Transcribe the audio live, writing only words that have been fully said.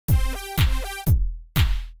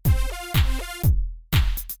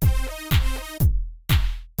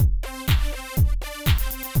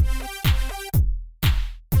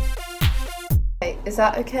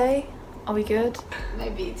that okay? Are we good?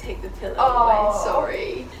 Maybe take the pillow away,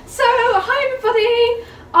 sorry. So, hi everybody!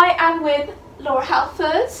 I am with Laura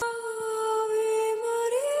Halford.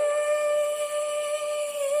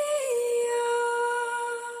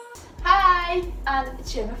 Hi! And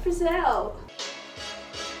Gemma Frizelle.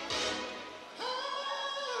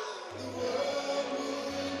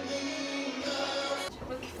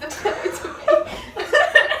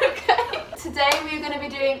 Today we are going to be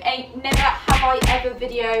doing a Never Have I Ever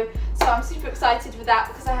video, so I'm super excited with that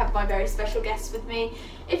because I have my very special guest with me.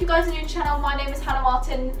 If you guys are new to the channel, my name is Hannah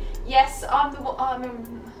Martin. Yes, I'm the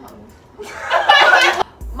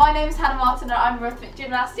my name is Hannah Martin and I'm rhythmic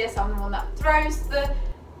gymnast. Yes, I'm the one that throws the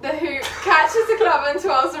hoop, catches the club and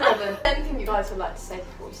twirls the ribbon. Anything you guys would like to say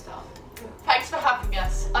before we start? Thanks for having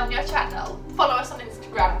us on your channel. Follow us on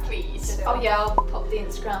Instagram, please. Oh yeah, I'll pop the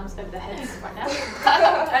Instagrams over their heads right now.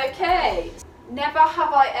 Okay. Never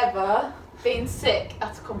have I ever been sick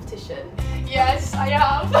at a competition. Yes, I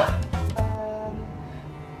have.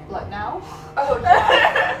 Like now? Oh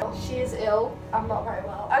yeah. She is ill. I'm not very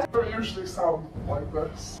well. I don't usually sound like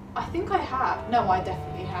this. I think I have. No, I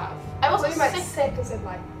definitely have. I wasn't sick as in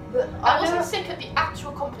like... I wasn't sick at the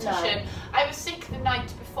actual competition. No. I was sick the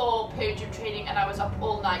night before podium training and I was up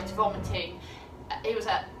all night vomiting. It was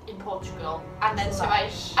in Portugal, and then so I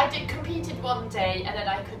competed one day and then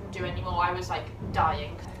I couldn't do any more. I was like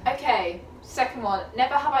dying. Okay, second one.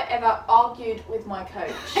 Never have I ever argued with my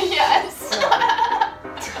coach. Yes.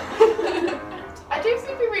 I do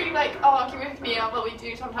think we really like argue with Mia, well we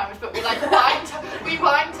do sometimes, but we like wind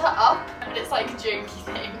her up and it's like a jokey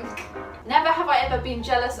thing. Never have I ever been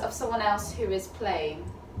jealous of someone else who is playing.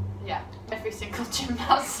 Yeah, every single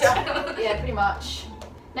gymnast. Yeah, pretty much.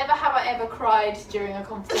 Never have I ever cried during a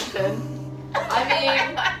competition.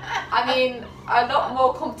 I mean, a lot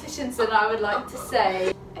more competitions than I would like to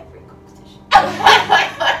say. Every competition.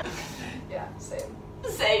 Yeah, same.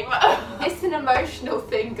 Same. It's an emotional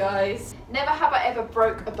thing, guys. Never have I ever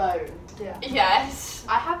broke a bone. Yeah. Yes.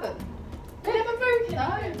 I haven't. I never broke it. No.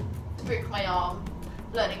 I broke my arm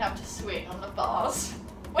learning how to swing on the bars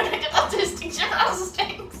when I did artistic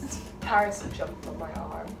gymnastics. Harrison jumped on my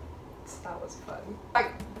arm. That was fun.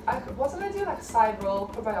 Like, wasn't I doing like a side roll,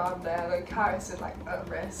 put my arm there, like Harrison like at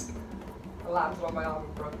risk. I landed on my arm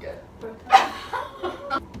and broke it.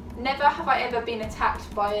 Never have I ever been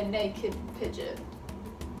attacked by a naked pigeon.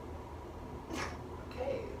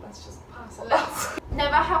 Okay, let's just pass on that.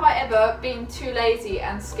 Never have I ever been too lazy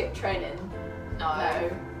and skipped training.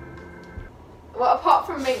 No. Well, apart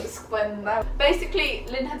from Minsk, when basically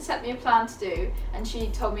Lynn had sent me a plan to do, and she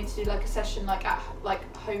told me to do like a session like at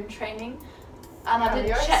home training, and I didn't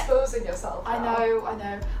You're check. exposing yourself. I know, and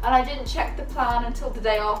I didn't check the plan until the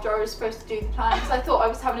day after I was supposed to do the plan because I thought I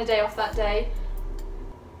was having a day off that day.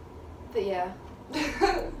 But yeah,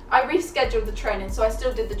 I rescheduled the training, so I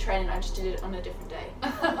still did the training. I just did it on a different day.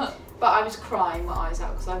 But I was crying my eyes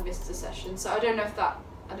out because I missed the session, so I don't know if that.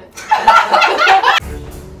 I don't think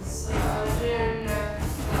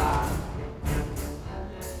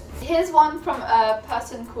Here's one from a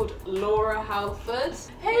person called Laura Halford.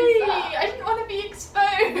 Hey, I didn't want to be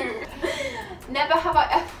exposed. Never have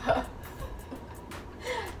I ever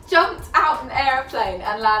jumped out an aeroplane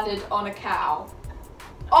and landed on a cow.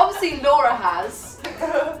 Obviously Laura has.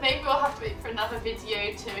 Maybe we'll have to wait for another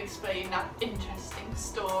video to explain that interesting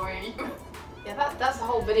story. Yeah, that's a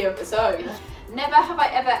whole video of its own. Never have I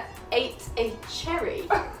ever ate a cherry.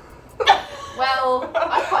 Well,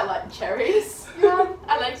 I quite like cherries. Yeah,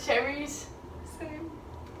 I like cherries. Same.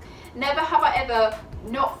 Never have I ever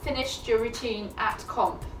not finished your routine at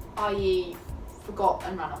comp, i.e. forgot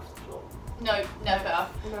and ran off the floor. No, never.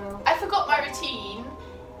 No. I forgot my routine,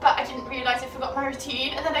 but I didn't realise I forgot my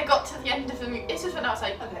routine, and then I got to the end of the this was when I was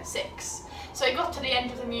like, okay, 6. So I got to the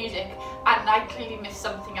end of the music and I clearly missed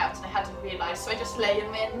something out and I hadn't realised, so I just lay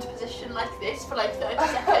in the end position like this for like 30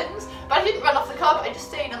 seconds. But I didn't run off the carpet, I just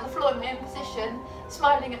stayed on the floor in the end position,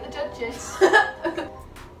 smiling at the judges.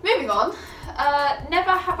 Moving on.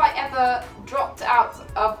 Never have I ever dropped out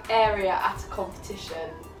of area at a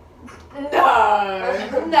competition.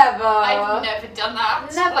 No, never. I've never done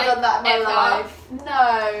that. Never like, done that in my ever. life.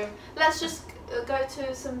 No. Let's just go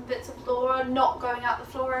to some bits of Laura not going out the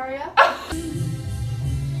floor area.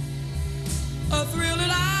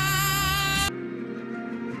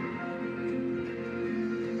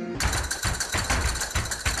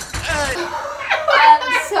 And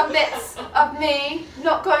some bits of me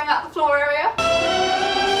not going out the floor area.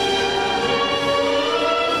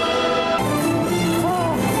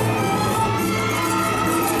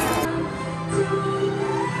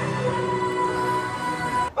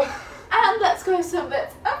 And let's go some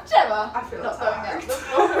bits of Gemma I feel not going out the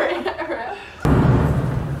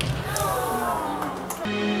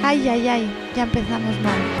Ay, ay, ay, ya empezamos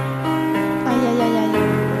mal. Ay, ay, ay, ay.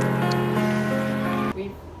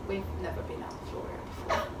 We've never been out the floor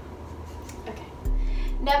before. Okay.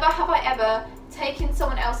 Never have I ever taken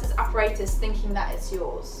someone else's apparatus thinking that it's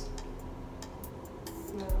yours.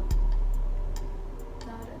 No.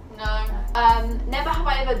 No. Never have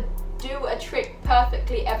I ever do a trick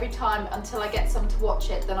perfectly every time until I get someone to watch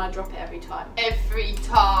it, then I drop it every time. Every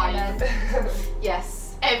time. And then,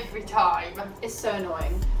 yes. Every time. It's so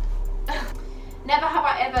annoying. Never have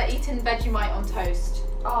I ever eaten Vegemite on toast.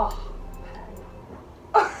 Oh,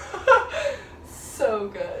 so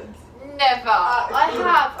good. Never. I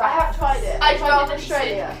have tried it. I'd I tried it rather in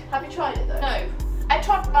Australia. Have you tried it though? No. I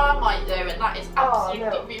tried Marmite though, and that is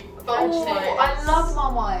absolutely revolting. Oh, I love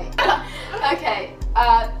Marmite. Okay.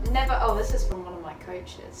 Never. Oh, this is from one of my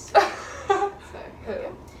coaches. So.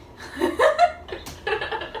 Who?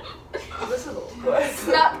 This is awkward.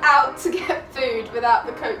 Snuck out to get food without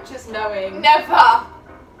the coaches knowing. Never.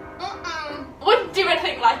 Wouldn't do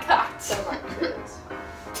anything like that. So like kids.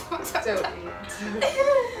 Don't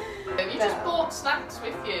eat. You just bought snacks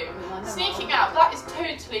with you. I know. Sneaking out, that is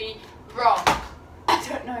totally wrong. I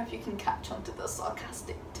don't know if you can catch on to the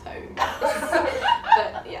sarcastic tone.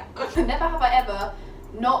 But yeah. Never have I ever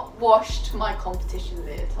not washed my competition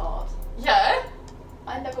leotard. Yeah?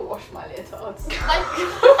 I never wash my leotards. Like,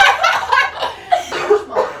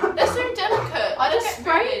 they're so delicate. I just get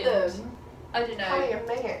spray ruined. them. I don't How know. are you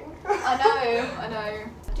minging? I know.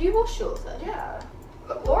 Do you wash yours then? Yeah.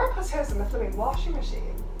 Laura puts hers in the flipping washing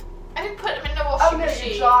machine. I didn't put them in the Oh washing no,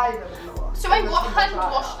 machine. you dry them in the wash. So I hand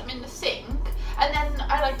wash them in the sink, and then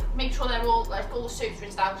I like make sure they're all like all the soap's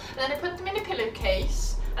rinsed out, and then I put them in a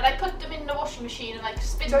pillowcase, and I put them in the washing machine and like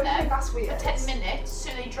spin Don't you them think that's for weird? 10 minutes so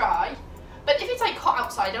they dry. But if it's like hot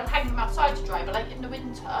outside, I'll hang them outside to dry. But like in the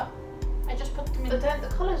winter, I just put them in. But don't the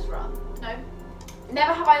colours run? No.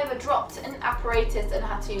 Never have I ever dropped an apparatus and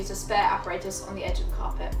had to use a spare apparatus on the edge of the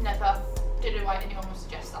carpet. Never. Don't know why anyone would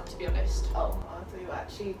suggest that, to be honest. Oh, I thought you were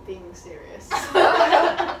actually being serious.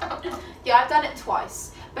 Yeah, I've done it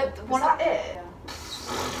twice. But Is that it? Yeah.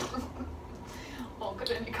 Oh, good,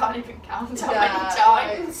 you can't even count how Yeah, many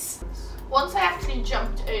times. Once I actually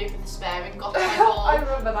jumped over the spare and got my I ball.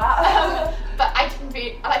 remember that. But I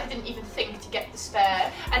didn't even think to get the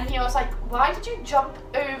spare. And he was like, why did you jump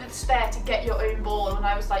over the spare to get your own ball? And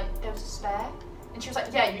I was like, there was a spare? And she was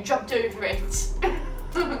like, yeah, you jumped over it.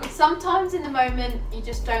 Sometimes in the moment you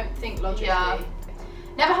just don't think logically. Yeah.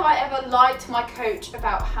 Never have I ever lied to my coach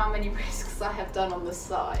about how many risks I have done on the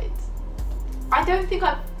side. I don't think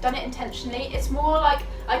I've done it intentionally. It's more like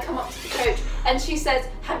I come up to the coach and she says,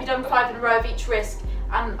 have you done 5 in a row of each risk?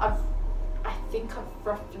 And I think I've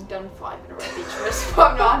roughly done 5 in a row of each risk,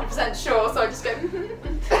 but I'm not 100% sure, so I just go,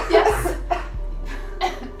 yes.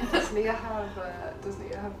 Does Nia have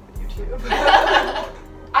YouTube?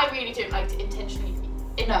 I really don't like to intentionally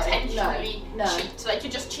no. cheat. Like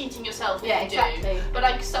you're just cheating yourself if Yeah, you exactly. do. But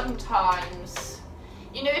like sometimes,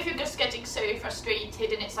 you know, if you're just getting so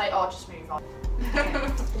frustrated and it's like, oh, just move on.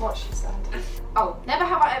 What she said. Oh, never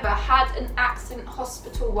have I ever had an accident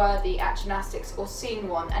hospital-worthy at gymnastics or seen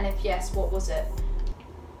one, and if yes, what was it?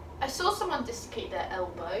 I saw someone dislocate their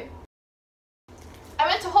elbow. I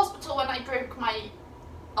went to hospital when I broke my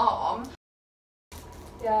arm.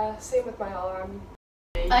 Yeah, same with my arm.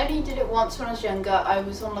 I only did it once when I was younger. I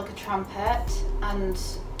was on like a trampette and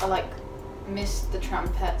I like missed the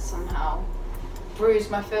trampette somehow. Bruised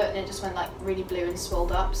my foot and it just went like really blue and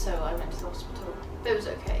swelled up, so I went to the hospital. But it was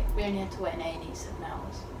okay. We only had to wait in A&E 7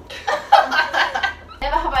 hours.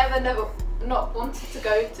 Never have I ever not wanted to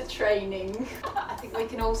go to training. I think we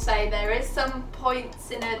can all say there is some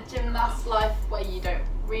points in a gymnast's life where you don't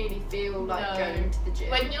really feel like going to the gym.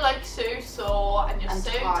 When you're like so sore and you're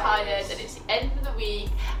so tired and it's the end of the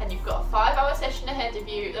week and you've got a 5-hour session ahead of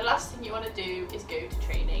you, the last thing you want to do is go to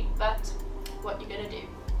training. But what are you going to do?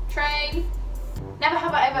 Train. Never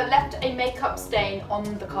have I ever left a makeup stain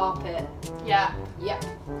on the carpet. Yeah. Yep.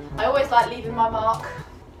 I always like leaving my mark.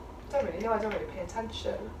 Don't really know, I don't really pay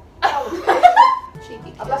attention.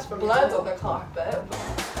 Cheeky I've left blood on the carpet.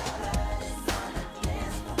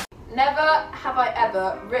 Never have I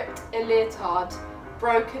ever ripped a leotard,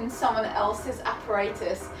 broken someone else's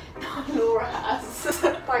apparatus. No, Laura has.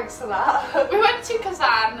 Thanks for that. We went to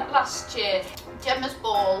Kazan last year, Gemma's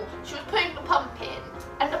ball. She was putting the pump in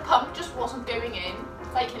and the pump just wasn't going in.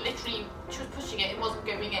 Like it literally, she was pushing it, it wasn't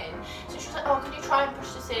going in. So she was like, oh, can you try and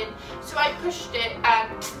push this in? So I pushed it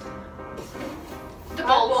and the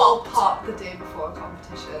ball popped the day before a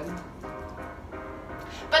competition.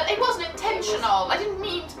 But it wasn't intentional. I didn't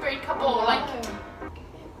mean to break a ball. Oh, like no.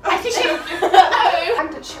 I think she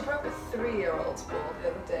And she broke a 3 3-year-old's ball the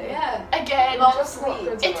other day. Yeah. Again, Just not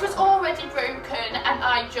good it was enough. already broken and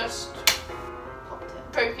I just Popped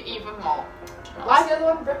it. broke it even more. Why the other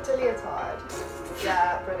one ripped a leotard?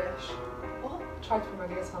 Yeah, British. What? Tried to put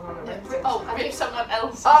my leotard on and No, ripped it. Oh, rip someone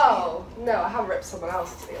else. Oh, no, I haven't ripped someone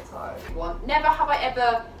else's leotard. One. Never have I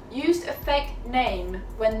ever used a fake name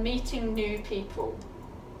when meeting new people.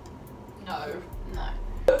 No. No.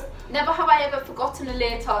 Never have I ever forgotten a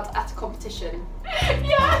leotard at a competition.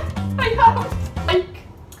 Yeah, I have. Like,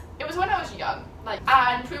 it was when I was young, like,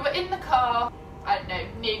 and we were in the car, I don't know,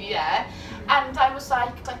 nearly there, and I was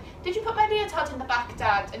like, did you put my leotard in the back,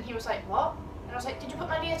 Dad? And he was like, what? And I was like, did you put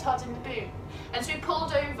my leotard in the boot? And so we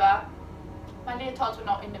pulled over. My leotards were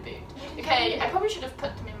not in the boot. Okay, I probably should have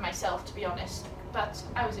put them in myself, to be honest, but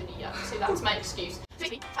I was only young, so that's my excuse.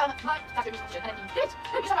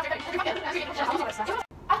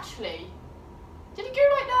 Actually, did it go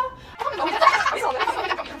right now?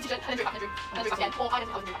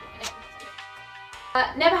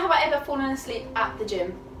 Never have I ever fallen asleep at the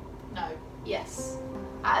gym. No. Yes.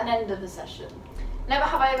 At an end of the session. Never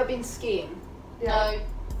have I ever been skiing. Yeah.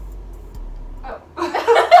 No.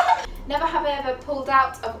 Oh. Never have I ever pulled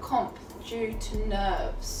out of a comp due to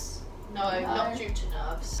nerves. No, No. not due to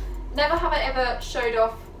nerves. Never have I ever showed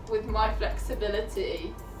off with my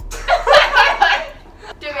flexibility.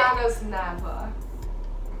 Do it. Hannah's never.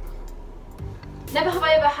 Never have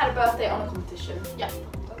I ever had a birthday on a competition. Yeah.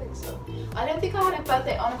 I think so. I don't think I had a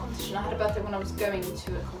birthday on a competition. I had a birthday when I was going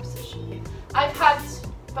to a competition. I've had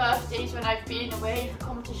birthdays when I've been away for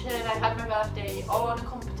competition. I've had my birthday on a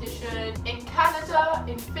competition in Canada,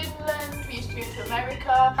 in Finland. We used to go to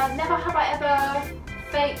America. And never have I ever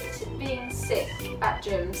faked being sick at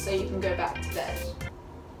gym so you can go back to bed.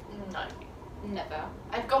 No. Never.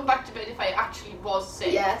 I've gone back to bed if I actually was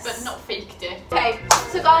sick, Yes. but not faked it. Okay,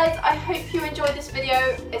 so guys, I hope you enjoyed this video.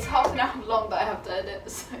 It's half an hour long that I have to edit,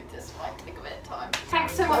 so this might take a bit of time.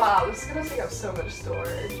 Thanks so much. Wow, this is gonna take up so much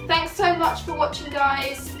storage. Thanks so much for watching,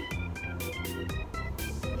 guys. You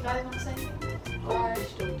guys want to say anything? Or we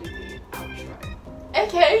still do the outro?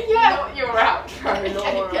 Okay, yeah. Not your outro, Okay,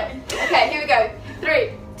 Laura. okay. Okay, here we go.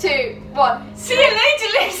 3, 2, 1. See you later,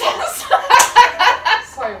 losers!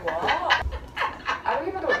 Sorry, what? I don't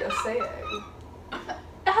even know what you're saying.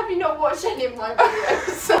 Have you not watched any of my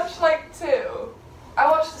videos? I watched like 2. I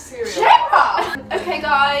watched the series. Gemma! Okay,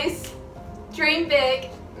 guys. Dream big,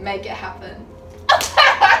 make it happen.